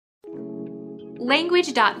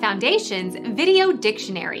Language.Foundation's Video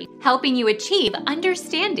Dictionary, helping you achieve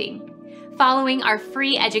understanding. Following our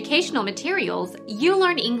free educational materials, you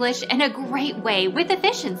learn English in a great way with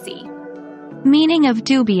efficiency. Meaning of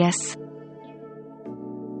dubious.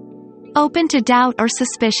 Open to doubt or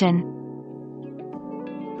suspicion.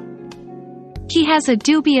 He has a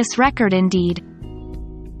dubious record indeed.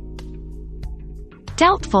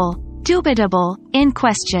 Doubtful, dubitable, in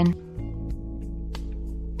question.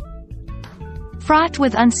 Fraught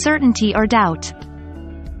with uncertainty or doubt.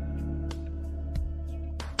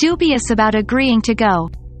 Dubious about agreeing to go.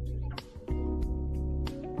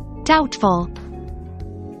 Doubtful.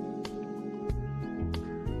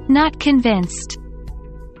 Not convinced.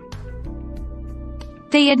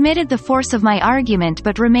 They admitted the force of my argument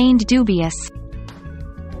but remained dubious.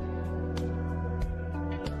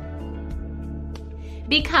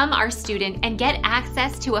 Become our student and get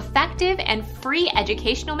access to effective and free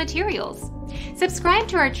educational materials. Subscribe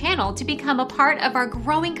to our channel to become a part of our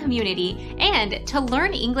growing community and to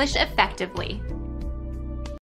learn English effectively.